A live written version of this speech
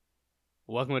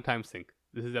Welcome to Time Sync.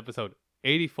 This is episode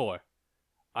 84.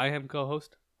 I am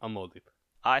co-host Amoldeep.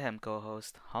 I am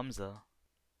co-host Hamza.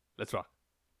 Let's rock.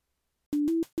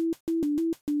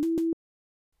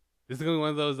 This is going to be one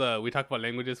of those we talk about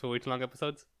languages for way too long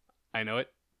episodes. I know it.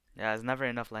 Yeah, there's never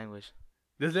enough language.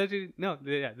 There's literally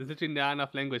not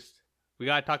enough language. We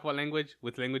gotta talk about language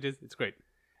with languages. It's great.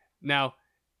 Now,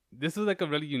 this is like a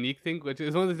really unique thing, which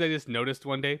is one of the things I just noticed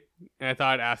one day, and I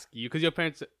thought I'd ask you because your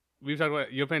parents. We've talked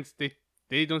about your parents.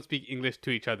 They don't speak English to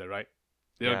each other, right?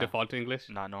 They don't Yeah. default to English.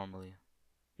 Not normally.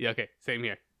 Yeah. Okay. Same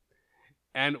here.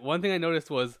 And one thing I noticed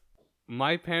was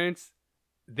my parents.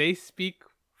 They speak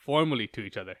formally to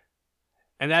each other,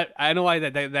 and that I don't know why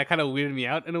that kind of weirded me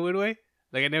out in a weird way.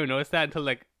 Like I never noticed that until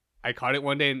like I caught it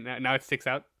one day, and now it sticks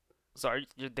out. So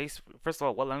first of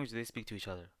all, what language do they speak to each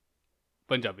other?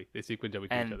 Punjabi. They speak Punjabi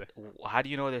to each And other how do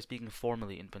you know they're speaking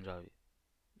formally in Punjabi?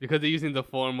 because they're using the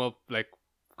formal like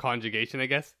conjugation, I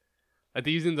guess. Like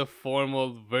they're using the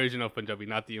formal version of Punjabi,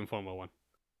 not the informal one.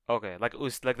 Okay, like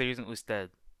they're using usted.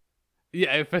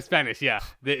 Yeah, for Spanish, yeah.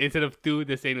 Instead of tu,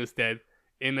 they're saying usted.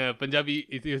 In Punjabi,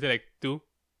 it's usually like tu,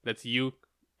 that's you,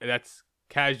 that's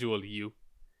casual you,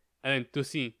 and then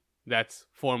tusi, that's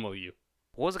formal you.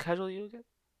 What was the casual you again?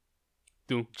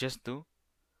 Tu. Just tu?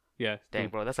 Yeah, Dang, tu.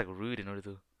 bro, that's like rude in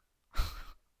Urdu.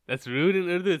 That's rude in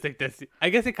Urdu. It's like that's. I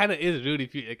guess it kind of is rude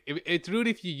if you like. It's rude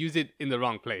if you use it in the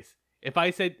wrong place. If I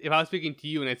was speaking to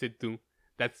you and I said tu,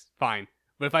 that's fine.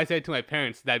 But if I said it to my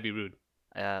parents, that'd be rude.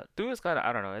 Tu is kind of,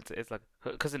 I don't know. It's like,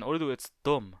 because in Urdu it's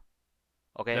tum.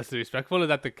 Okay, That's the respectful, or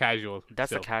that's the casual? that's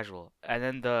still? the casual, and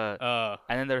then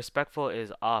the respectful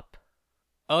is up.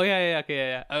 Oh yeah, okay,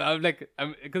 yeah. I'm like,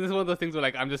 because it's one of those things where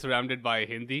like I'm just surrounded by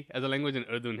Hindi as a language, and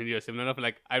Urdu and Hindi are similar enough.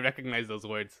 Like I recognize those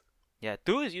words. Yeah,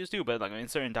 tu is used too, but like in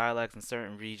certain dialects and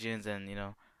certain regions, and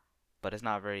but it's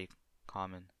not very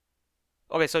common.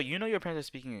 Okay, so your parents are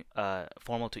speaking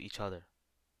formal to each other.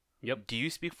 Yep. Do you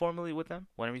speak formally with them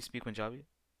whenever you speak Punjabi?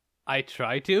 I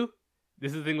try to.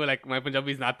 This is the thing where like my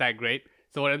Punjabi is not that great,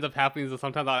 so what ends up happening is that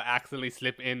sometimes I'll accidentally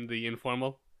slip in the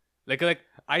informal. Like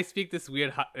I speak this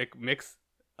weird like mix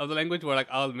of the language where like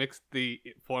I'll mix the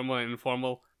formal and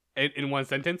informal in one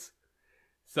sentence.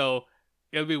 So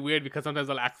it'll be weird because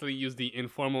sometimes I'll actually use the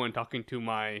informal when talking to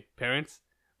my parents,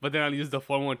 but then I'll use the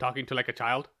formal when talking to like a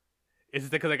child. It's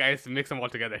just because like I just mix them all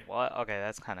together. What? Okay,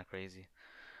 that's kind of crazy.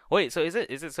 Wait, so is it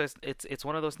so it's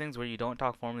one of those things where you don't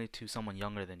talk formally to someone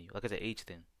younger than you, like it's an age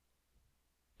thing.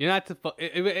 You're not.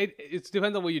 It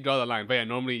depends on where you draw the line, but yeah,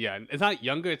 normally yeah, it's not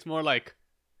younger. It's more like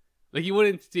you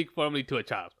wouldn't speak formally to a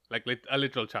child, like a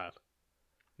literal child.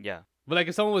 Yeah. But like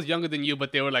if someone was younger than you,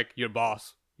 but they were like your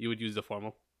boss, you would use the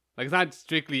formal. Like it's not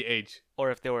strictly age.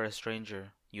 Or if they were a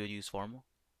stranger, you would use formal.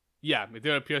 Yeah, if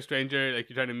they're a pure stranger, like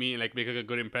you're trying to meet and like make a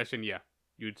good impression, yeah,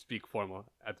 you would speak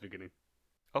formal at the beginning.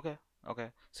 Okay. Okay.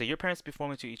 So your parents speak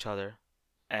formally to each other,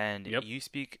 and Yep. you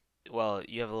speak. Well,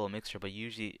 you have a little mixture, but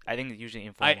I think it's usually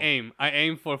informal. I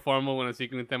aim for formal when I'm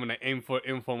speaking with them, and I aim for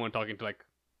informal when talking to like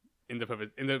in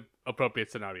the appropriate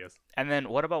scenarios. And then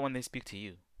what about when they speak to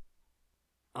you?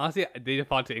 Honestly, they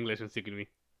default to English when speaking to me.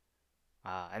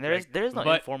 And there is no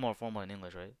but- informal or formal in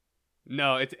English, right?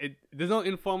 No, there's no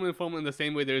informal in the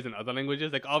same way there is in other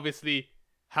languages. Like obviously,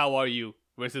 how are you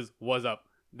versus what's up.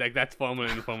 Like that's formal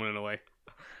and informal in a way.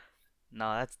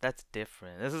 No, that's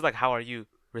different. This is like how are you,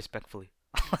 respectfully.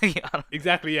 I don't-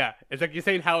 Exactly, yeah. It's like you're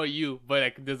saying how are you, but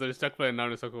like there's a respectful and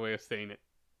non-respectful way of saying it.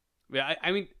 Yeah,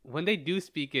 I mean when they do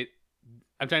speak it,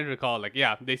 I'm trying to recall. Like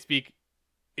yeah, they speak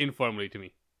informally to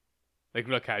me, like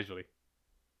real casually.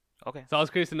 Okay. So I was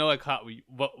curious to know like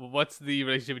what's the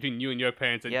relationship between you and your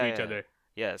parents and Yeah, to each yeah. other.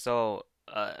 Yeah, so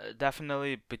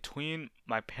definitely between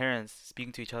my parents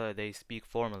speaking to each other, they speak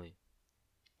formally.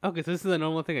 Okay, so this is a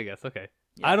normal thing, I guess. Okay.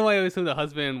 Yeah. I don't know why I always assume the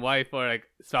husband and wife or like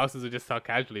spouses would just talk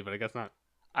casually, but I guess not.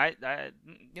 I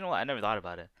you know what? I never thought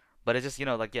about it, but it's just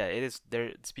like yeah, it is.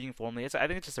 They're speaking formally. I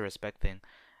think it's just a respect thing,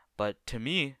 but to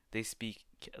me, they speak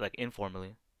like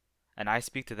informally, and I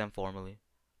speak to them formally.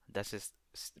 That's just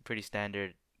pretty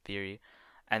standard theory.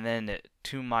 And then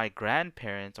to my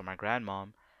grandparents or my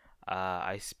grandmom,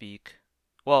 I speak.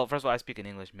 Well, first of all, I speak in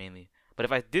English mainly, but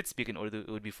if I did speak in Urdu, it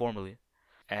would be formally,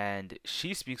 and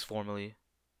she speaks formally,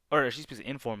 or she speaks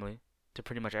informally to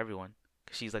pretty much everyone,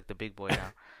 'cause she's like the big boy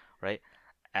now, right?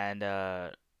 And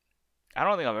I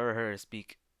don't think I've ever heard her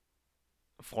speak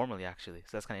formally actually, so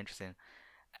that's kind of interesting.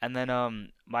 And then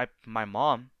my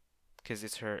mom, cause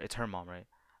it's her mom, right?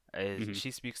 Mhm.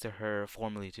 She speaks to her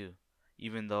formally too,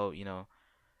 even though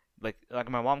like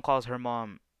my mom calls her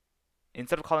mom,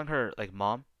 instead of calling her like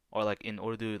mom or like in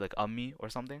Urdu like ammi or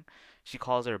something, she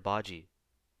calls her baji,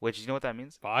 which you know what that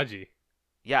means? Baji.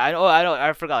 Yeah, I know. I know.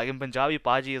 I forgot. Like in Punjabi,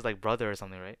 Baji is like brother or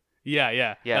something, right? Yeah.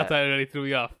 Yeah. That's why it really threw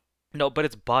me off. No, but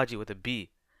it's Baji with a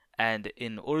B, and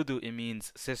in Urdu it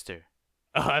means sister.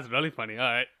 Oh, that's really funny.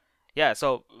 All right. Yeah,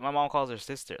 so my mom calls her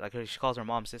sister, like she calls her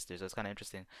mom sister, so it's kind of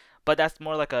interesting. But that's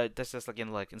more like that's just like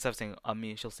like instead of saying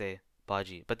Ami, she'll say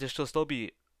Baji, but she'll still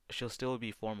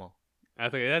be formal. I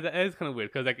was like, that is kind of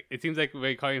weird because like it seems like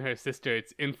when calling her sister,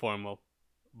 it's informal,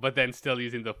 but then still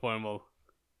using the formal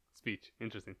speech.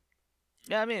 Interesting.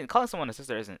 Yeah, I mean, calling someone a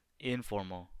sister isn't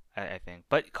informal, I think,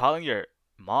 but calling your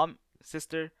mom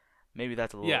sister, maybe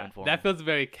that's a little Yeah, that informal. feels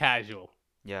very casual.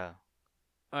 Yeah.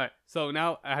 All right. So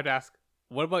now I have to ask,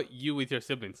 what about you with your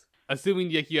siblings?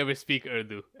 Assuming like you ever speak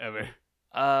Urdu ever.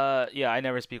 Yeah, I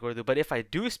never speak Urdu, but if I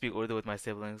do speak Urdu with my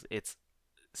siblings, it's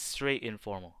straight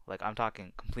informal. Like I'm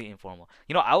talking complete informal.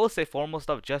 You know, I will say formal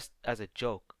stuff just as a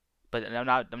joke, but I'm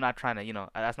not trying to,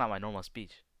 that's not my normal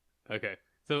speech. Okay.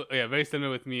 So yeah, very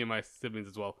similar with me and my siblings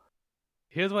as well.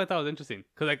 Here's what I thought was interesting,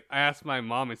 because like I asked my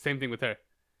mom, and same thing with her,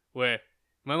 where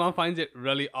my mom finds it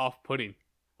really off-putting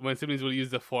when siblings will use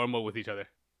the formal with each other,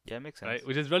 Yeah, it makes sense. right?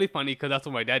 Which is really funny because that's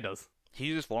what my dad does. He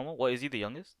uses formal. What, is he the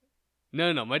youngest?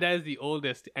 No. My dad is the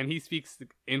oldest, and he speaks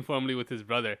informally with his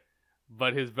brother,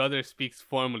 but his brother speaks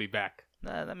formally back.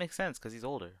 Nah, that makes sense because he's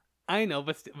older. I know,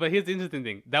 but here's the interesting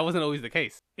thing. That wasn't always the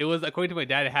case. It was, according to my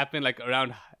dad, it happened like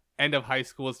around end of high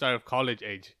school, start of college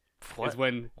age. What? Is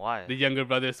when Why? the younger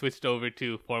brother switched over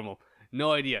to formal.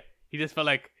 No idea. He just felt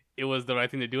like it was the right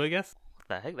thing to do, I guess. What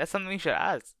the heck? That's something you should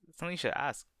ask. That's something you should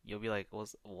ask. You'll be like,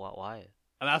 why?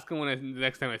 I'll ask him the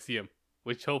next time I see him,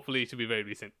 which hopefully should be very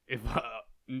recent. If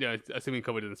assuming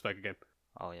COVID doesn't spike again.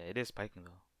 Oh yeah, it is spiking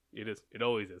though. It is. It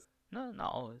always is. No,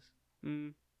 not always.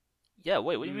 Mm. Yeah,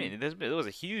 wait, what do you Mm. mean? There was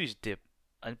a huge dip,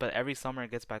 but every summer it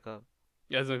gets back up.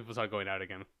 Yeah, that's when people start going out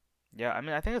again. Yeah, I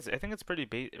mean, I think it's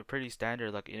pretty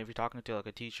standard. Like, if you're talking to like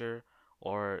a teacher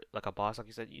or like a boss, like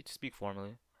you said, you speak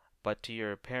formally. But to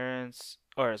your parents,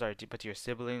 or sorry, but to your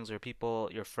siblings or people,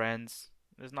 your friends,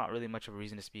 there's not really much of a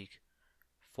reason to speak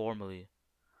formally,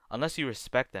 unless you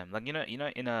respect them. Like in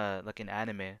a like in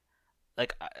anime,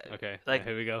 like Okay. like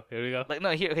Here we go. Here we go. like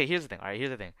no here okay here's the thing. All right, here's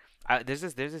the thing. There's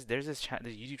this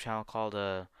YouTube channel called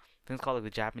I think it's called like the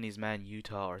Japanese Man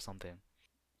Utah or something.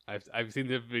 I've seen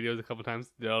the videos a couple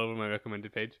times. They're all over my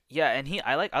recommended page. Yeah, and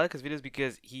I like his videos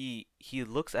because he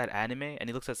looks at anime and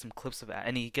he looks at some clips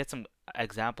and he gets some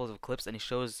examples of clips and he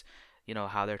shows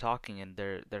how they're talking and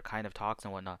their kind of talks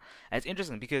and whatnot. And it's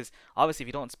interesting because obviously if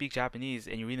you don't speak Japanese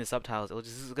and you read the subtitles,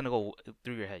 this is gonna go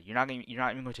through your head. You're not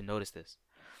even going to notice this.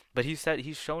 But he's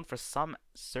shown for some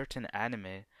certain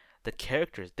anime the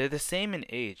characters they're the same in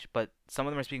age, but some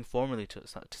of them are speaking formally to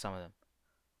some of them.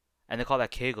 And they call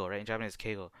that keigo, right? In Japanese,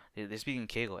 keigo. They're speaking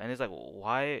keigo, and it's like,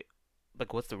 why?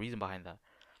 Like, what's the reason behind that?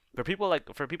 For people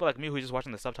like me who are just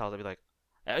watching the subtitles, I'd be like,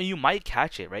 you might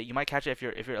catch it, right? You might catch it if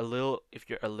you're a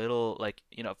little like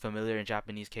familiar in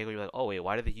Japanese keigo. You're like, oh wait,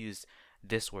 why did they use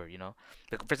this word?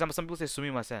 Like for example, some people say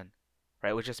sumimasen,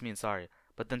 right, which just means sorry.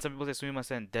 But then some people say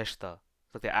sumimasen deshita.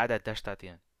 It's like they add that deshita at the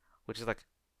end, which is like,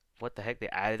 what the heck? They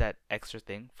added that extra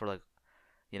thing for like,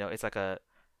 it's like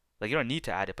you don't need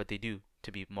to add it, but they do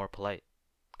to be more polite,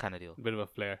 kind of deal. Bit of a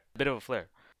flair. Bit of a flair.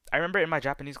 I remember in my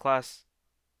Japanese class,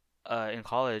 in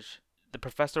college, the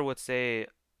professor would say,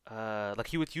 like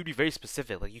he'd be very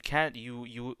specific. Like you can't,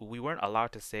 we weren't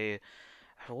allowed to say,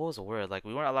 what was the word? Like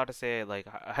we weren't allowed to say like,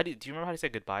 do you remember how to say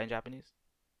goodbye in Japanese?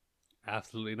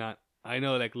 Absolutely not. I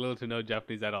know like little to no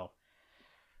Japanese at all.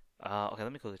 Okay,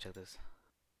 let me quickly check this.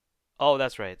 Oh,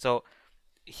 that's right. So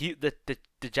the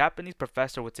Japanese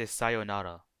professor would say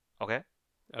sayonara. Okay.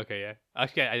 Okay, yeah.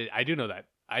 Actually, I do know that.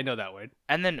 I know that word.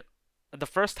 And then the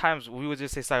first times we would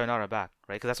just say sayonara back,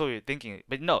 right? Because that's what we were thinking.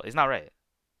 But no, it's not right.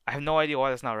 I have no idea why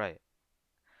that's not right.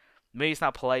 Maybe it's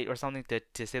not polite or something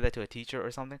to say that to a teacher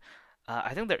or something.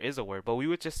 I think there is a word, but we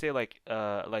would just say like.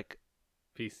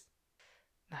 Peace.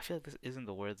 I feel like this isn't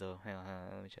the word though. Hang on,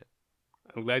 let me check.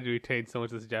 I'm glad you retained so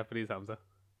much of this Japanese, Hamza.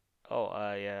 Oh,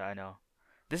 yeah, I know.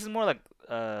 This is more like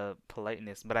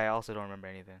politeness, but I also don't remember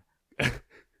anything.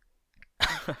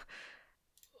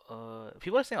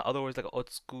 People are saying other words like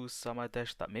otsuku sama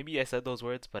deshita. Maybe I said those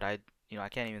words, but I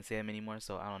can't even say them anymore,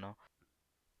 so I don't know.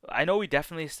 I know we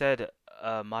definitely said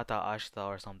mata ashita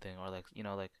or something, or like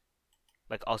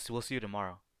we'll see you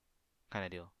tomorrow, kind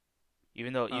of deal.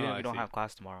 Even if I we don't see. have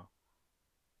class tomorrow,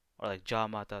 or like ja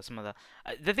mata, some of that.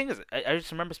 The thing is, I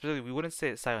just remember specifically we wouldn't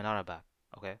say sayonara back.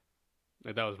 Okay.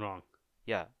 Like, that was wrong.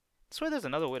 Yeah. I swear there's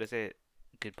another way to say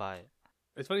goodbye.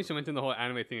 It's funny you mentioned the whole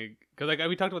anime thing because like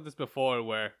we talked about this before,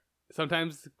 where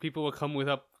sometimes people will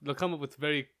they'll come up with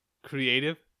very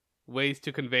creative ways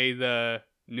to convey the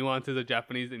nuances of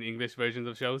Japanese and English versions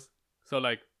of shows. So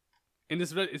like in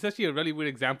this, it's actually a really weird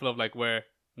example of like where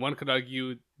one could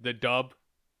argue the dub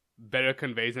better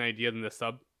conveys an idea than the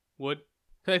sub would.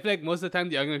 So I feel like most of the time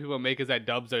the argument people make is that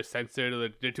dubs are censored or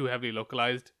they're too heavily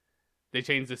localized. They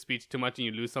change the speech too much and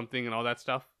you lose something and all that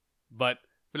stuff. But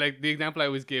like the example I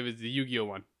always give is the Yu-Gi-Oh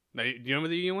one. Like, do you remember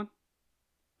the Yu-Gi-Oh one?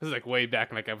 This is like way back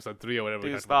in like episode 3 or whatever.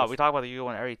 Dude, stop. We talk about the Yu-Gi-Oh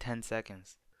one every 10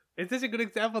 seconds. It's such a good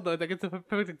example though. Like it's a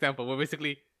perfect example where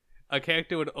basically a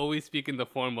character would always speak in the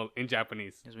formal in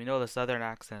Japanese. Because we know the southern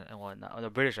accent and whatnot. Or the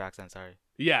British accent, sorry.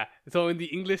 Yeah. So in the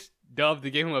English dub, they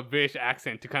gave him a British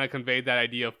accent to kind of convey that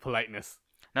idea of politeness.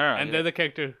 No. And they're the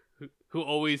character who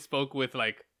always spoke with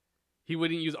like, he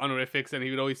wouldn't use honorifics and he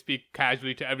would always speak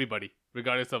casually to everybody,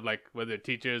 regardless of like whether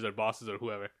teachers or bosses or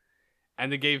whoever.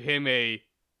 And they gave him a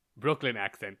Brooklyn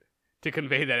accent to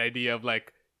convey that idea of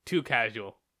like too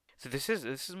casual. So this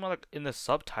is more like in the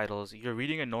subtitles. You're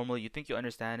reading it normally. You think you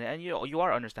understand it, and you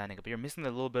are understanding it, but you're missing a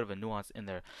little bit of a nuance in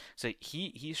there. So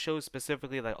he shows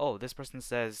specifically like, oh, this person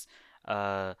says,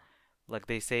 like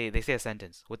they say a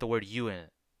sentence with the word you in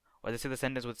it, or they say the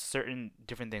sentence with certain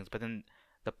different things, but then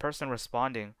the person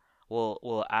responding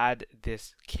will add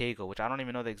this keigo, which I don't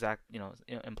even know the exact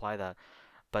imply that,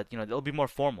 but it'll be more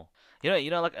formal. Like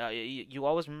you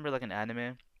always remember like an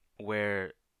anime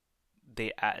where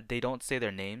they don't say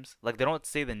their names, like they don't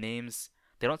say the names,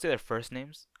 they don't say their first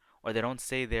names, or they don't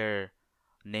say their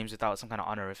names without some kind of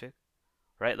honorific,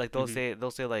 right? Like they'll say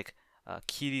like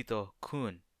Kirito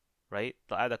kun, right?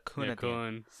 They'll add a kun at the end,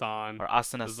 Kun, San, or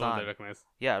Asuna-san.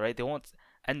 Yeah, right. They won't,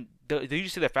 and they usually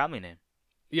say their family name.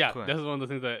 Yeah, Kun. this is one of those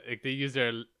things that like, they use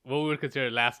their what we would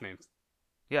consider last names.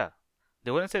 Yeah. They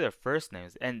wouldn't say their first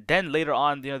names, and then later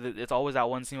on, it's always that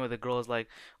one scene where the girl is like,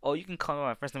 "Oh, you can call me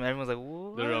my first name." And everyone's like,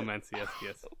 "What?" The romance,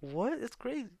 yes. What? It's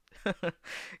crazy.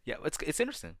 Yeah, it's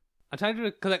interesting. I'm trying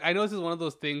to, cause like I know this is one of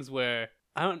those things where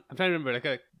I'm trying to remember.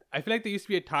 Like I feel like there used to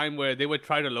be a time where they would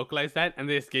try to localize that, and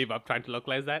they just gave up trying to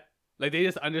localize that. Like they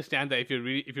just understand that if you're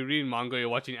reading manga, or you're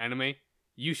watching anime,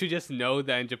 you should just know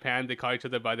that in Japan they call each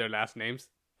other by their last names,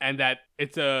 and that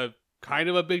it's a kind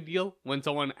of a big deal when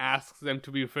someone asks them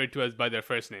to be referred to as by their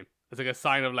first name. It's like a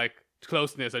sign of like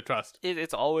closeness or trust.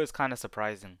 It's always kind of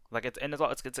surprising. Like it's a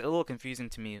little confusing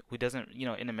to me. Who doesn't,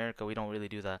 in America we don't really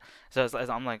do that. So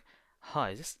I'm like,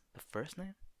 is this the first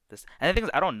name? And the thing is,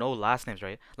 I don't know last names,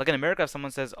 right? Like in America, if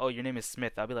someone says, "Oh, your name is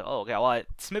Smith," I'll be like, "Oh, okay. Well,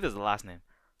 Smith is the last name."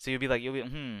 So you'll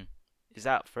be, is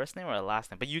that first name or a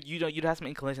last name? But you'd have some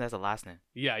inclination that's a last name.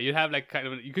 Yeah, you'd have like kind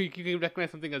of you can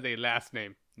recognize something as a last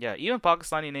name. Yeah, even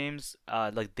Pakistani names,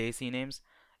 like Desi names,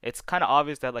 it's kind of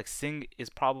obvious that like Singh is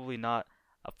probably not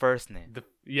a first name.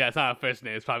 It's not a first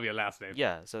name. It's probably a last name.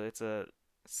 Yeah, so it's a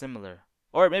similar,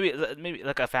 or maybe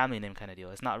like a family name kind of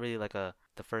deal. It's not really like the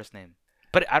first name.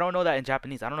 But I don't know that in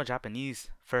Japanese. I don't know Japanese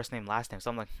first name, last name. So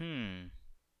I'm like,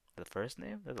 the first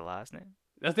name, the last name.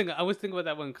 That's the thing. I always think about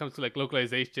that when it comes to like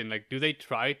localization. Like, do they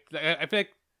try? Like, I feel like,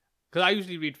 because I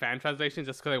usually read fan translations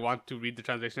just because I want to read the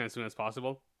translation as soon as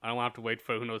possible. I don't want to have to wait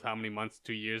for who knows how many months,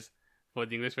 2 years, for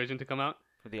the English version to come out.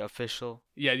 For the official.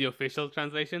 Yeah, the official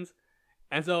translations.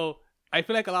 And so I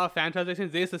feel like a lot of fan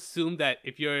translations, they just assume that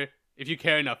if you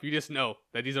care enough, you just know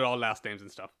that these are all last names and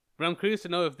stuff. But I'm curious to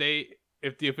know if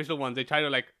the official ones, they try to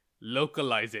like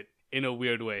localize it in a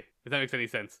weird way. If that makes any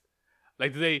sense.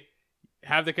 Like, do they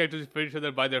have the characters refer to each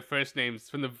other by their first names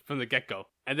from the get-go?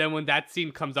 And then when that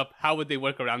scene comes up, how would they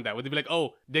work around that? Would they be like,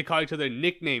 oh, they call each other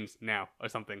nicknames now or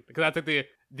something? Because that's like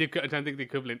I'm trying to think the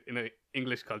equivalent in the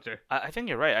English culture. I think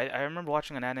you're right. I remember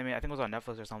watching an anime, I think it was on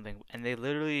Netflix or something, and they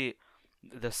literally,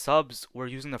 the subs were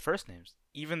using the first names,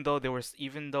 even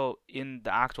though in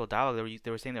the actual dialogue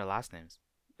they were saying their last names.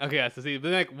 Okay, yeah, so see,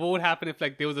 but like, what would happen if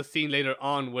like there was a scene later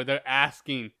on where they're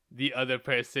asking the other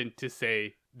person to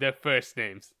say their first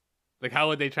names? Like, how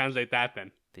would they translate that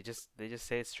then? They just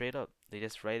say it straight up. They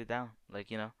just write it down.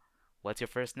 Like, what's your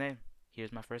first name?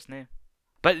 Here's my first name.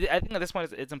 But I think at this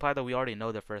point it's implied that we already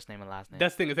know their first name and last name.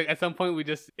 That's the thing. It's like at some point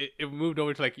it moved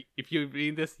over to like, if you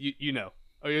read this, you know,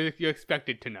 or you're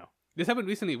expected to know. This happened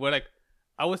recently where like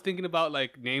I was thinking about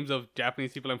like names of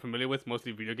Japanese people I'm familiar with,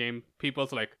 mostly video game people,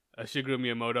 so like Shigeru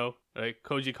Miyamoto, like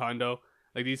Koji Kondo,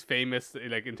 like these famous,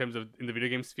 like in terms of in the video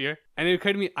game sphere. And it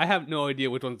occurred to me, I have no idea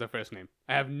which one's their first name.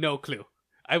 I have no clue.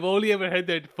 I've only ever heard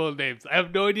their full names. I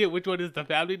have no idea which one is the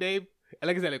family name. And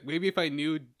like I said, like maybe if I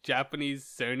knew Japanese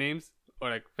surnames or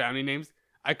like family names,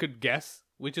 I could guess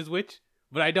which is which,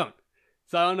 but I don't.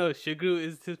 So I don't know if Shigeru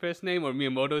is his first name or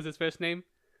Miyamoto is his first name.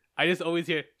 I just always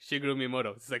hear Shigeru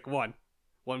Miyamoto. It's like one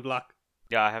block.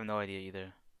 Yeah, I have no idea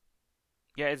either.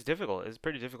 Yeah, it's difficult. It's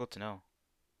pretty difficult to know.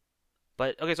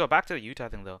 But okay, so back to the Utah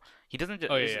thing though. He doesn't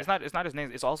just. It's not his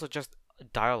name. It's also just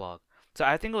dialogue. So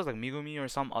I think it was like Megumi or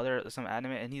some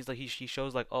anime, and he's like he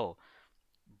shows like, oh,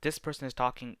 this person is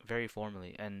talking very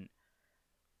formally, and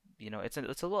it's a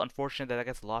little unfortunate that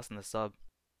gets lost in the sub.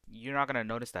 You're not gonna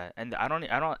notice that, and I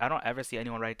don't ever see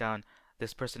anyone write down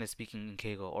this person is speaking in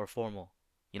Keigo or formal,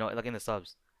 like in the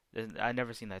subs. I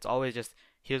never seen that. It's always just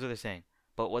here's what they're saying,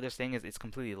 but what they're saying is it's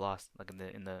completely lost, like in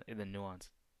the nuance.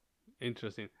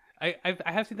 Interesting. I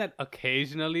have seen that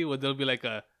occasionally where there'll be like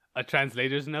a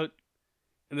translator's note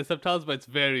in the subtitles, but it's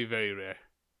very, very rare.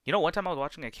 One time I was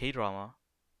watching a K drama,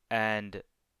 and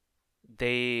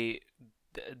they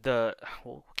the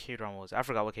what K drama was I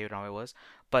forgot what K drama it was,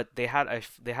 but they had a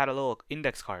little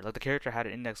index card. Like the character had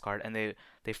an index card, and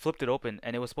they flipped it open,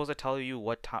 and it was supposed to tell you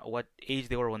what age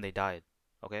they were when they died.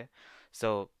 Okay,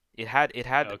 so it had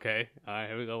Okay. All right.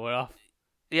 Here we go. We're off.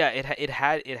 yeah it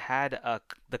had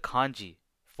the kanji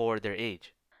for their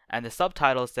age, and the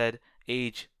subtitle said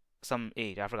age some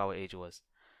age. I forgot what age it was.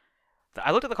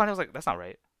 I looked at the kanji. I was like, that's not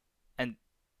right. And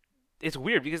it's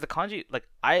weird because the kanji, like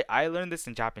I learned this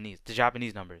in Japanese, the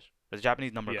Japanese numbers, or the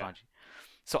Japanese number Yeah. kanji.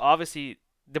 So obviously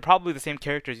they're probably the same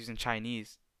characters using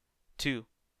Chinese too.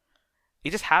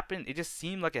 It just happened. It just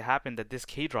seemed like it happened that this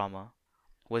K drama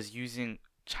was using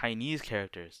Chinese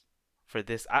characters for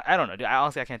this. I don't know. Dude,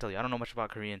 honestly I can't tell you. I don't know much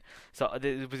about Korean. So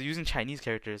it was using Chinese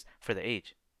characters for the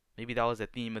age. Maybe that was the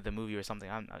theme of the movie or something.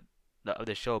 I'm not of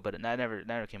the show, but that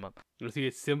never came up. You'll see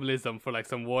symbolism for like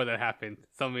some war that happened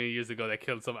so many years ago that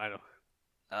killed some. I don't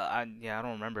know. I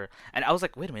don't remember. And I was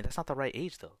like, wait a minute, that's not the right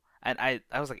age though. And I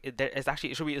was like, it's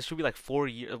actually it should be like 4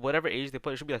 years, whatever age they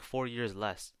put, it should be like 4 years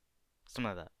less, something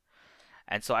like that.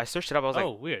 And so I searched it up. I was like,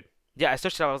 Oh, weird. yeah, I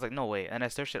searched it up. I was like, no way. And I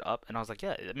searched it up, and I was like,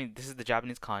 yeah, I mean, this is the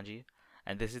Japanese kanji,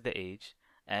 and this is the age,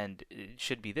 and it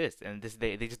should be this. And this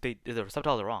the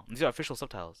subtitles are wrong. These are official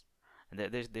subtitles, and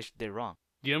they're wrong.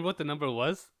 Do you remember what the number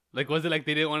was? Like, was it like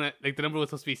they didn't want to, like, the number was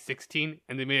supposed to be 16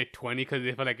 and they made it 20 because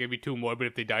they felt like it'd be too morbid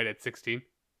if they died at 16?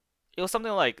 It was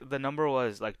something like the number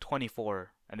was like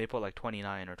 24, and they put like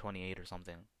 29 or 28 or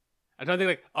something. I'm trying to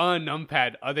think, like, on a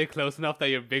numpad, are they close enough that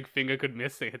your big finger could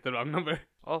miss and hit the wrong number?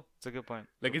 Oh, it's a good point.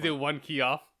 Like, Good is it point. one key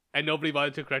off? And nobody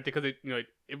bothered to correct it because it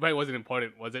probably wasn't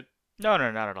important, was it? No,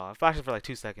 no, not at all. It flashes for like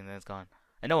 2 seconds and it's gone,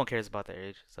 and no one cares about their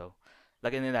age. So,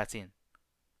 like in that scene.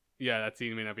 Yeah, that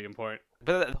scene may not be important.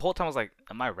 But the whole time I was like,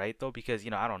 am I right though? Because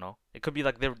I don't know. It could be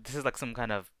like this is like some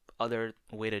kind of other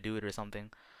way to do it or something.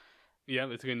 Yeah,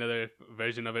 it's like another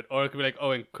version of it. Or it could be like,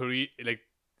 oh, in Korea, like,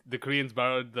 the Koreans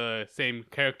borrowed the same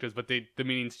characters, but the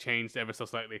meanings changed ever so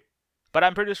slightly. But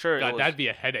I'm pretty sure it God, was. that'd be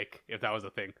a headache if that was a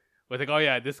thing. Where it's like, oh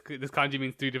yeah, this kanji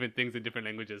means three different things in different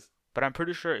languages. But I'm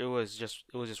pretty sure it was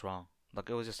just wrong. Like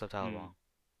it was just subtitle Hmm. wrong.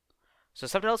 So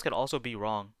subtitles can also be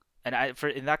wrong, and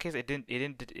in that case it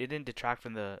didn't detract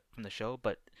from the show.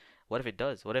 But what if it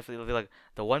does? What if it'll be like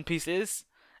the One Piece is,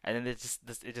 and then it's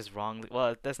just wrong?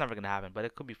 Well, that's never gonna happen, but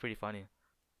it could be pretty funny.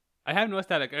 I have noticed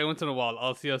that like every once in a while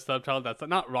I'll see a subtitle that's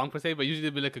not wrong per se, but usually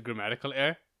it'll be like a grammatical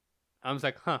error. I'm just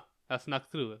like, huh, that's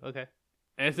knocked through. Okay.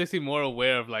 And it's makes me more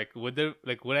aware of like, would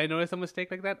I notice a mistake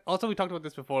like that? Also, we talked about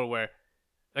this before, where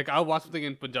like I'll watch something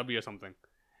in Punjabi or something,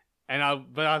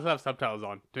 but I also have subtitles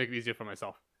on to make it easier for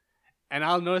myself. And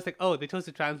I'll notice like, oh, they chose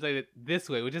to translate it this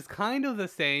way, which is kind of the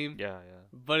same, Yeah, yeah.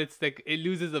 but it's like it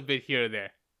loses a bit here or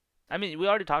there. I mean, we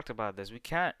already talked about this. You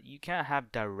can't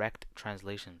have direct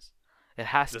translations. It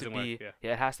has to Doesn't be, work.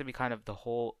 Yeah. it has to be kind of the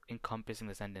whole encompassing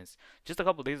the sentence. Just a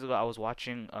couple days ago, I was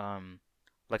watching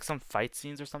like some fight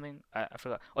scenes or something. I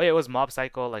forgot. Oh yeah, it was Mob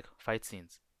Psycho like fight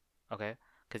scenes. Okay,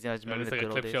 because just remember It's the like a good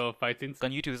old clip days. show of fight scenes.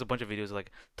 On YouTube, there's a bunch of videos of,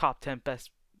 like top 10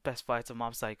 best fights of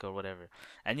Mob Psycho or whatever.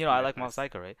 And I Yeah, like Mob nice.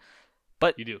 Psycho, right?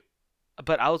 But You do.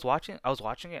 I was watching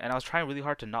it, and I was trying really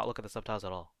hard to not look at the subtitles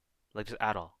at all, like just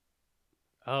at all.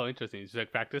 Oh, interesting. Just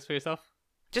like practice for yourself.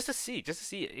 Just to see,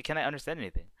 can I understand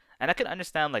anything? And I can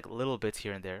understand like little bits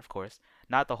here and there, of course,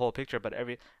 not the whole picture, but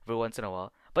every once in a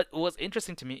while. But what's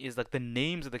interesting to me is like the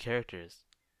names of the characters.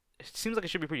 It seems like it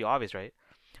should be pretty obvious, right?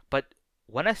 But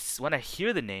when I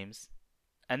hear the names,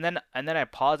 and then I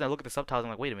pause and I look at the subtitles, I'm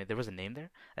like, wait a minute, there was a name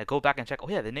there. I go back and check. Oh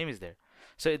yeah, the name is there.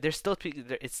 So they're still speaking.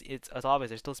 It's obvious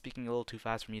they're still speaking a little too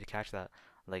fast for me to catch that,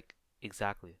 like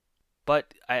exactly.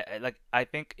 But I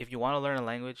think if you want to learn a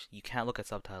language, you can't look at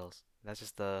subtitles. That's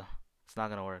just it's not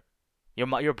gonna work.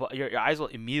 Your eyes will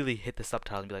immediately hit the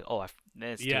subtitles and be like, oh,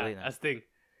 it's too Yeah, late now. that's the thing.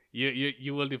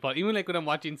 You will default. Even like when I'm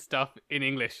watching stuff in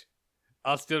English,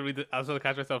 I'll still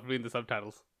catch myself reading the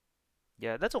subtitles.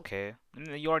 Yeah, that's okay.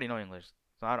 You already know English,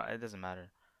 so it doesn't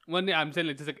matter. One day I'm saying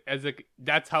like just like as like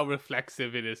that's how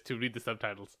reflexive it is to read the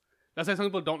subtitles. That's why some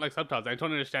people don't like subtitles. I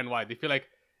don't understand why.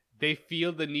 They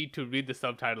feel the need to read the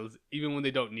subtitles even when they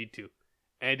don't need to,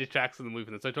 and it detracts from the movie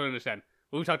from them. So I don't understand.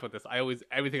 We've talked about this. I always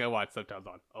everything I watch subtitles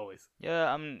on always.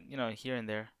 Yeah, I'm here and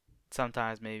there,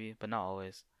 sometimes maybe, but not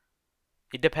always.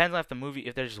 It depends on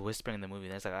if they're just whispering in the movie.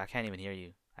 Then it's like I can't even hear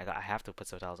you. I have to put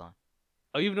subtitles on.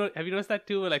 Oh, have you noticed that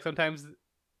too? Where, like sometimes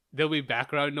there'll be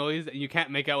background noise and you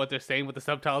can't make out what they're saying, but the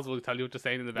subtitles will tell you what they're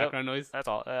saying in the background noise. That's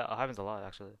all. It happens a lot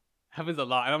actually. Happens a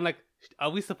lot, and I'm like, are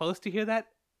we supposed to hear that?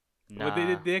 Nah, Or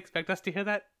did they expect us to hear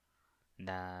that?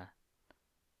 nah,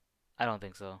 I don't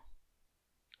think so.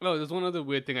 No, there's one other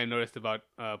weird thing I noticed about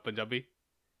Punjabi,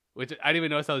 which I didn't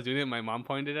even notice I was doing it. My mom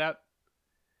pointed it out.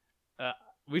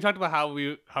 We talked about how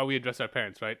we address our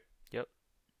parents, right? Yep.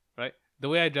 Right. The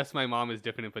way I address my mom is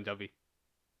different in Punjabi.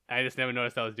 I just never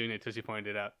noticed I was doing it till she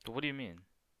pointed it out. What do you mean?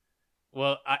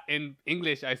 Well, in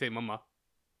English, I say mama.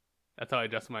 That's how I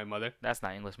address my mother. That's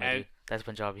not English, my dude. That's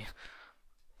Punjabi.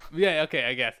 Yeah, okay,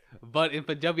 I guess. But in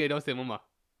Punjabi, I don't say mama.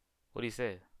 What do you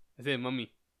say? I say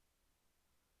mummy.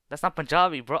 That's not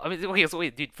Punjabi, bro. I mean, okay, so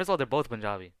wait, dude. First of all, they're both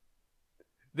Punjabi.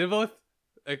 They're both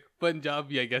like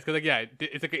Punjabi, I guess. Cause like yeah,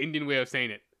 it's like an Indian way of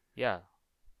saying it. Yeah.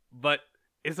 But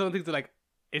it's one of the things that like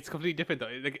it's completely different though.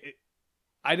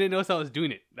 I didn't notice I was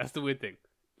doing it. That's the weird thing.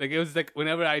 Like it was like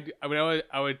whenever I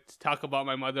would talk about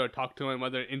my mother or talk to my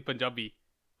mother in Punjabi,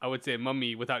 I would say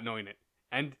mummy without knowing it.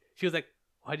 And she was like,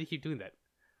 "Why do you keep doing that?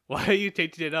 Why are you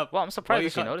changing it up?" Well, I'm surprised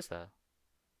that she noticed that.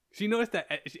 She noticed that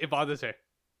it bothers her.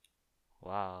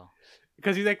 Wow.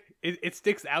 Because she's like, it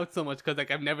sticks out so much because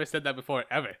like I've never said that before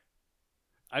ever.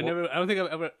 I don't think I've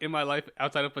ever in my life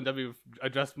outside of Punjabi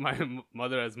addressed my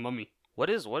mother as mummy. What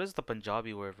is the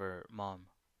Punjabi word for mom?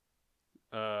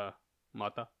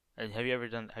 Mata. And have you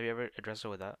ever addressed her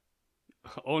with that?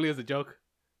 Only as a joke.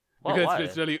 Well,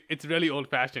 Because why? it's really old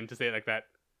fashioned to say it like that.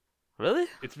 Really?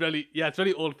 It's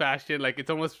really old fashioned. Like it's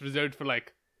almost reserved for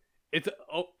like,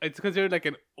 it's considered like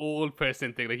an old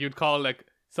person thing. Like you'd call like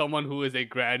someone who is a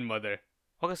grandmother.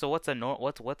 Okay, so what's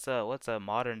a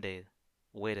modern day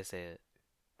way to say it?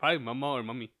 Probably mama or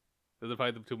mummy. Those are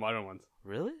probably the two modern ones.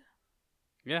 Really?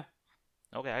 Yeah.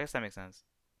 Okay, I guess that makes sense.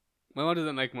 My mom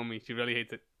doesn't like mummy. She really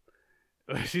hates it.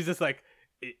 She's just like,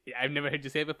 I've never heard you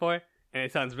say it before, and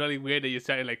it sounds really weird that you're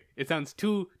starting like, it sounds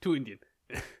too Indian.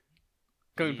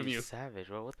 Coming from you. Savage,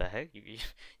 bro. What the heck?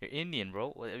 You're Indian,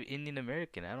 bro. Indian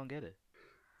American. I don't get it.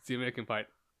 It's the American part.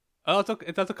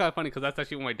 It's also kind of funny because that's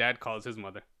actually what my dad calls his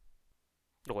mother.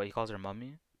 What, he calls her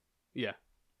mummy? Yeah.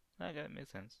 I guess it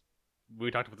makes sense.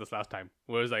 We talked about this last time.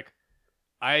 Where it was like,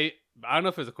 I don't know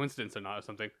if it's a coincidence or not or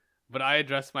something, but I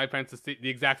address my parents the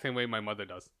exact same way my mother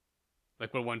does.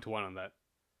 Like we're 1-to-1 on that.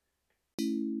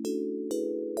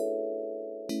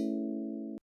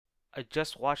 I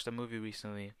just watched a movie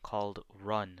recently called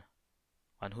Run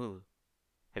on Hulu.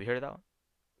 Have you heard of that one?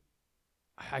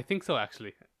 I think so,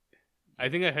 actually. I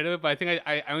think I heard of it, but I think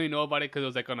I only know about it because it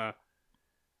was like on a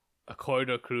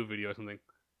Corridor Crew video or something.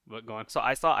 But go on. So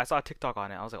I saw a TikTok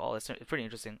on it. I was like, oh, it's a pretty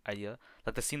interesting idea.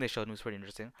 Like the scene they showed me was pretty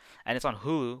interesting, and it's on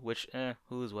Hulu, which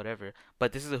Hulu's whatever.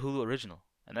 But this is a Hulu original,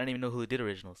 and I didn't even know Hulu did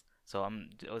originals. So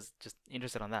I was just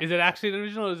interested on that. Is it actually an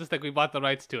original, or is it just like we bought the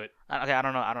rights to it? Okay, I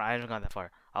don't know. I haven't gone that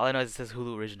far. All I know is it says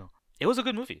Hulu original. It was a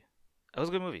good movie. It was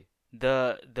a good movie.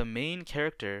 The main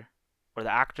character, or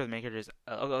the actor of the main character is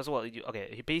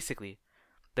okay. Basically,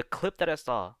 the clip that I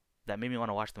saw that made me want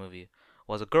to watch the movie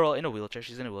was a girl in a wheelchair.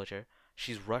 She's in a wheelchair.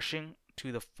 She's rushing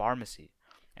to the pharmacy,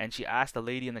 and she asked the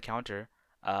lady in the counter,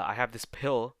 "I have this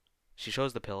pill." She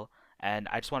shows the pill, and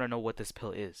I just want to know what this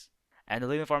pill is. And the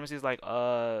lady in the pharmacy is like,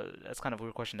 that's kind of a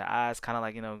weird question to ask. Kind of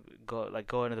like,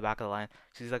 go into the back of the line.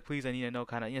 She's like, please, I need to know.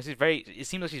 Kind of, she's very. It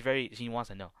seems like she wants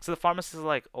to know. So the pharmacist is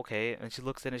like, okay, and she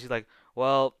looks in and she's like,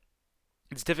 well,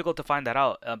 it's difficult to find that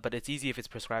out, but it's easy if it's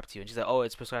prescribed to you. And she's like, oh,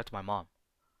 it's prescribed to my mom.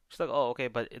 She's like, oh, okay,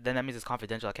 but then that means it's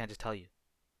confidential. I can't just tell you.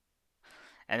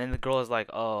 And then the girl is like,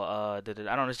 oh, I don't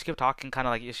know. She kept talking, kind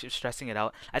of like she's stressing it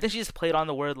out. I think she just played on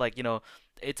the word, like,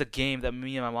 it's a game that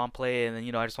me and my mom play, and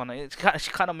then I just want to.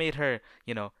 She kind of made her,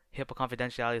 HIPAA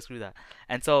confidentiality screw that.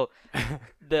 And so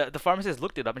the pharmacist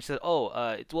looked it up and she said, oh,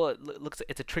 it looks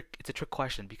it's a trick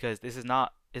question because this is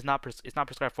not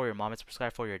prescribed for your mom. It's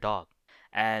prescribed for your dog,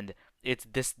 and it's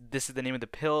this is the name of the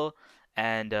pill.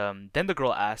 And then the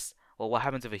girl asks, well, what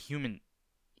happens if a human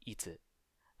eats it?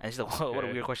 And she's like, well, what a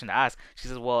weird question to ask. She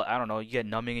says, well, I don't know. You get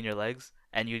numbing in your legs,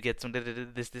 and you get some this.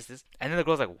 And then the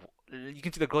girl's like, you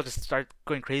can see the girl just start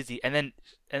going crazy. And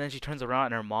then she turns around,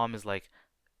 and her mom is like,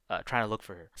 trying to look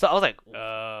for her. So I was like,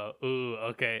 ooh,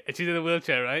 okay. And she's in a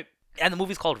wheelchair, right? And the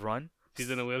movie's called Run.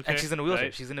 She's in a wheelchair. And she's in a wheelchair.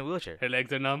 Right? She's in a wheelchair. Her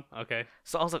legs are numb. Okay.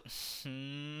 So I was like,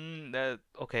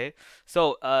 okay.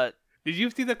 So did you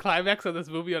see the climax of this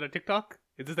movie on a TikTok?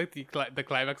 Is this like the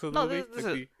climax of the No,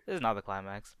 movie? this is not the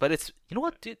climax. But it's, you know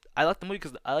what, dude? I like the movie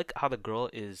because I like how the girl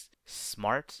is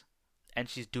smart and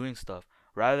she's doing stuff.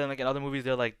 Rather than like in other movies,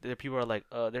 the people are like,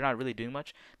 they're not really doing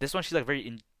much. This one, she's like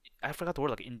I forgot the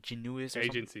word, like ingenuous or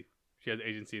something. Agency. She has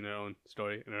agency in her own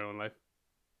story, in her own life.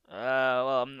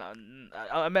 Well,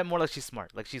 I meant more like she's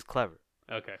smart, like she's clever,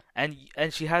 Okay. and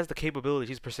she has the capability.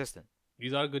 She's persistent.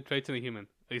 These are good traits in a human,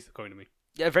 at least according to me.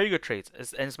 Yeah, very good traits,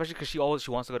 and especially because she wants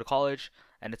to go to college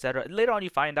and etc. Later on, you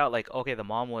find out like, okay, the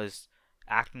mom was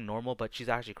acting normal, but she's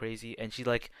actually crazy, and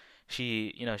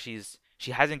she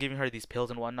hasn't given her these pills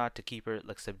and whatnot to keep her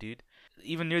like subdued.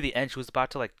 Even near the end, she was about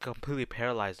to like completely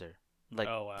paralyze her. Like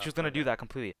Oh wow. she was gonna do Okay. that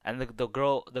completely, and the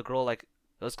girl like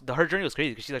her journey was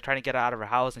crazy because she's like trying to get out of her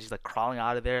house and she's like crawling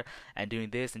out of there and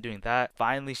doing this and doing that.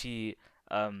 Finally, she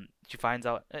finds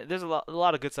out there's a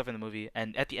lot of good stuff in the movie,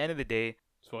 and at the end of the day,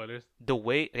 Spoilers. the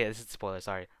way, yeah, this is spoilers,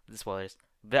 sorry, this is spoilers,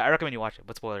 but I recommend you watch it,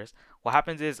 but spoilers. What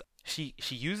happens is she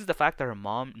uses the fact that her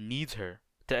mom needs her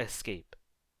to escape.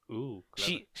 Ooh.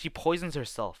 Clever. She poisons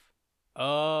herself,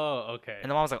 Oh, okay. and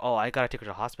the mom's like, oh, I gotta take her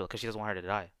to the hospital because she doesn't want her to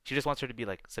die. She just wants her to be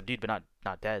like subdued but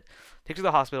not dead. Takes her to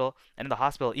the hospital, and in the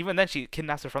hospital, even then she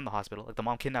kidnaps her from the hospital. Like the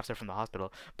mom kidnaps her from the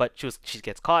hospital, but she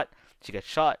gets caught, she gets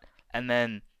shot, and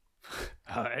then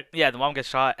All right. yeah, the mom gets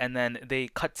shot, and then they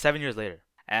cut 7 years later,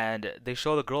 and they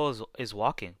show the girl is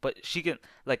walking, but she can,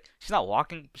 like, she's not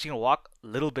walking. She can walk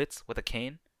little bits with a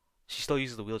cane. She still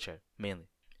uses the wheelchair mainly,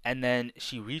 and then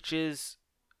she's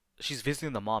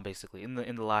visiting the mom basically in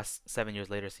the last 7 years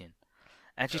later scene,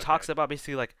 and she talks Okay. about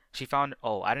basically like she found,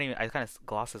 oh, I kind of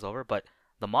glossed this over, but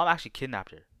the mom actually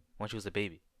kidnapped her when she was a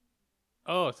baby.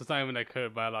 Oh, so it's not even like her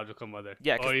biological mother,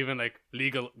 Yeah, or even like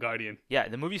legal guardian. yeah,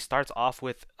 the movie starts off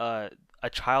with a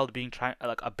child being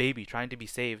like a baby trying to be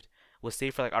saved, was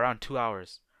saved for like around 2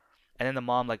 hours, and then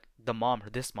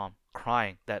this mom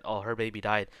crying that, oh, her baby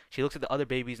died. She looks at the other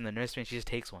babies in the nursery and she just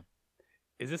takes one.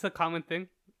 Is this a common thing?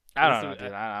 I Is don't know, this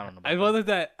dude. I don't know I about that. wonder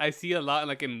that I see a lot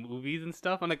like in movies and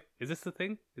stuff. I'm like, is this the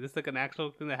thing? Is this like an actual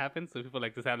thing that happens? So people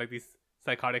like just have like these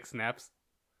psychotic snaps.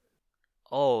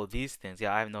 Oh, these things.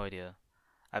 Yeah, I have no idea.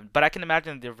 But I can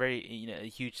imagine they're very,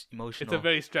 huge It's a emotional.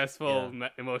 very stressful, Yeah.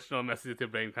 emotional message to your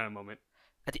brain kind of moment.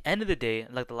 At the end of the day,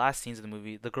 like the last scenes of the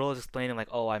movie, the girl is explaining like,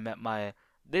 "Oh, I met my."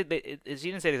 She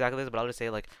didn't say exactly this, but I'll just say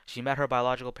like she met her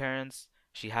biological parents.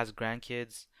 She has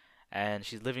grandkids, and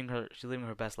she's living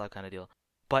her best life kind of deal.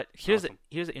 But Awesome.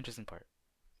 here's the interesting part.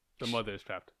 The mother is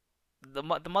trapped. The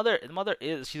mother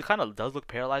is, she kind of does look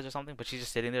paralyzed or something, but she's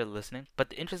just sitting there listening.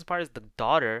 But the interesting part is the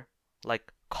daughter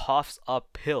like coughs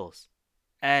up pills,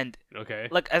 and Okay.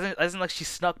 like as in like she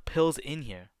snuck pills in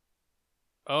here.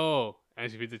 Oh,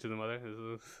 and she feeds it to the mother.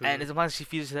 And as long as she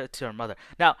feeds it to her mother.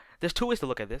 Now, there's two ways to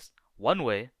look at this. One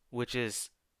way, which is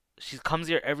she comes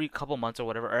here every couple months or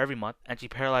whatever, or every month, and she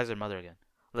paralyzes her mother again,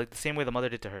 like the same way the mother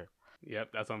did to her.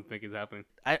 Yep, that's what I'm thinking is happening.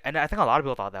 I think a lot of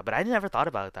people thought that, but I never thought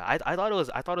about that. I thought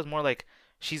it was more like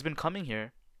she's been coming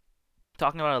here,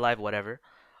 talking about her life, whatever.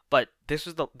 But she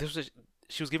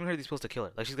was giving her these pills to kill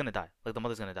her, like she's gonna die, like the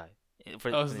mother's gonna die.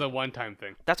 Oh, this is a one-time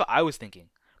thing. That's what I was thinking,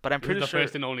 but I'm This is pretty the sure.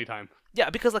 first and only time. Yeah,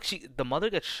 because like the mother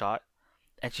gets shot,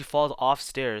 and she falls off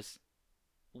stairs,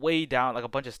 way down, like a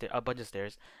bunch of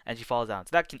stairs, and she falls down. So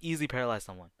that can easily paralyze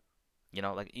someone,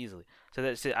 like easily. So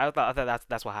I thought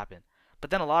that's what happened. But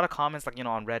then a lot of comments, like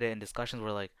on Reddit and discussions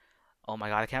were like, "Oh my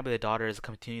god, I can't believe the daughter is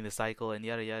continuing the cycle," and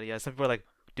yada yada yada. Some people are like,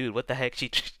 "Dude, what the heck?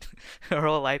 She her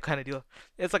whole life kind of deal."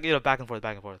 It's like back and forth,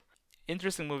 back and forth.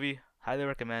 Interesting movie. Highly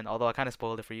recommend. Although I kind of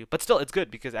spoiled it for you, but still, it's good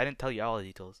because I didn't tell you all the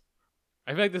details.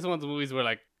 I feel like this is one of the movies where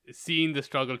like seeing the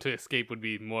struggle to escape would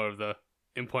be more of the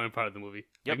important part of the movie.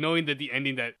 Yep. Like knowing that the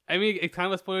ending that it's kind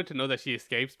of a spoiler to know that she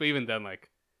escapes, but even then like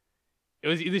it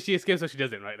was either she escapes or she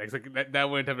doesn't, right? Like, it's like that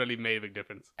wouldn't have really made a big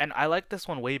difference. And I like this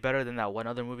one way better than that one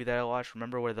other movie that I watched.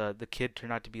 Remember where the kid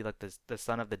turned out to be like the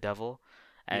son of the devil,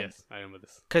 and Yes, I remember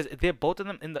this. because they both of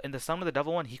them in the son of the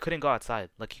devil one, he couldn't go outside,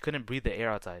 like he couldn't breathe the air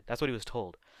outside. That's what he was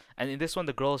told. And in this one,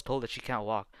 the girl is told that she can't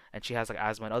walk and she has like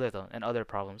asthma and other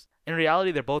problems. In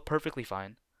reality, they're both perfectly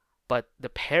fine, but the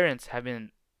parents have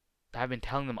been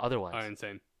telling them otherwise. Are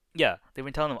insane. Yeah, they've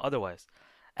been telling them otherwise.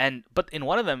 But in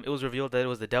one of them, it was revealed that it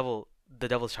was the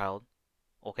devil's child.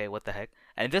 Okay, what the heck?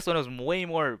 And this one was way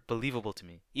more believable to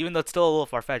me, even though it's still a little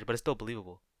far fetched, but it's still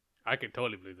believable. I could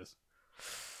totally believe this.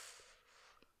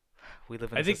 We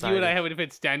live in I a think you and I society. have a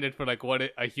different standard for like what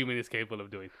a human is capable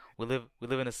of doing. We live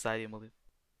in a society, Malik.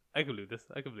 I can believe this.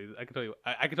 I can believe this. I can tell you.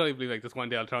 I can totally believe like this one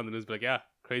day I'll turn on the news and be like, yeah,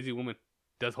 crazy woman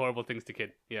does horrible things to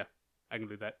kid. Yeah, I can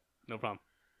believe that. No problem.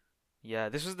 Yeah,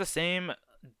 this was the same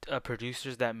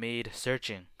producers that made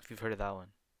Searching. If you've heard of that one,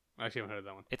 I actually haven't heard of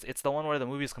that one. it's the one where the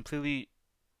movie is completely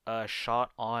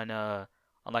shot on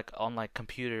like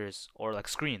computers or like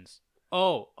screens.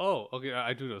 Okay.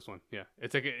 I do know this one. Yeah,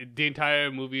 it's like the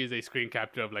entire movie is a screen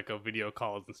capture of like a video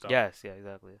calls and stuff. Yes, yeah,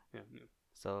 exactly. Yeah, yeah.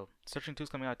 So Searching 2's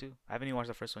coming out too. I haven't even watched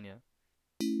the first one yet.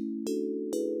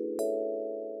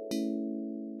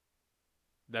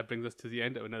 That brings us to the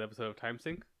end of another episode of Time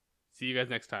Sync. See you guys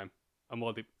next time. I'm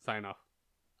Moldy. Sign off.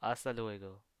 Hasta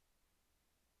luego.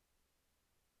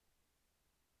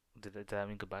 Did that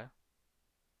mean goodbye?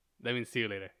 That means see you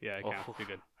later. Yeah, I Oh, can't. phew. You're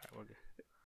good. All right, we're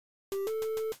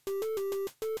good.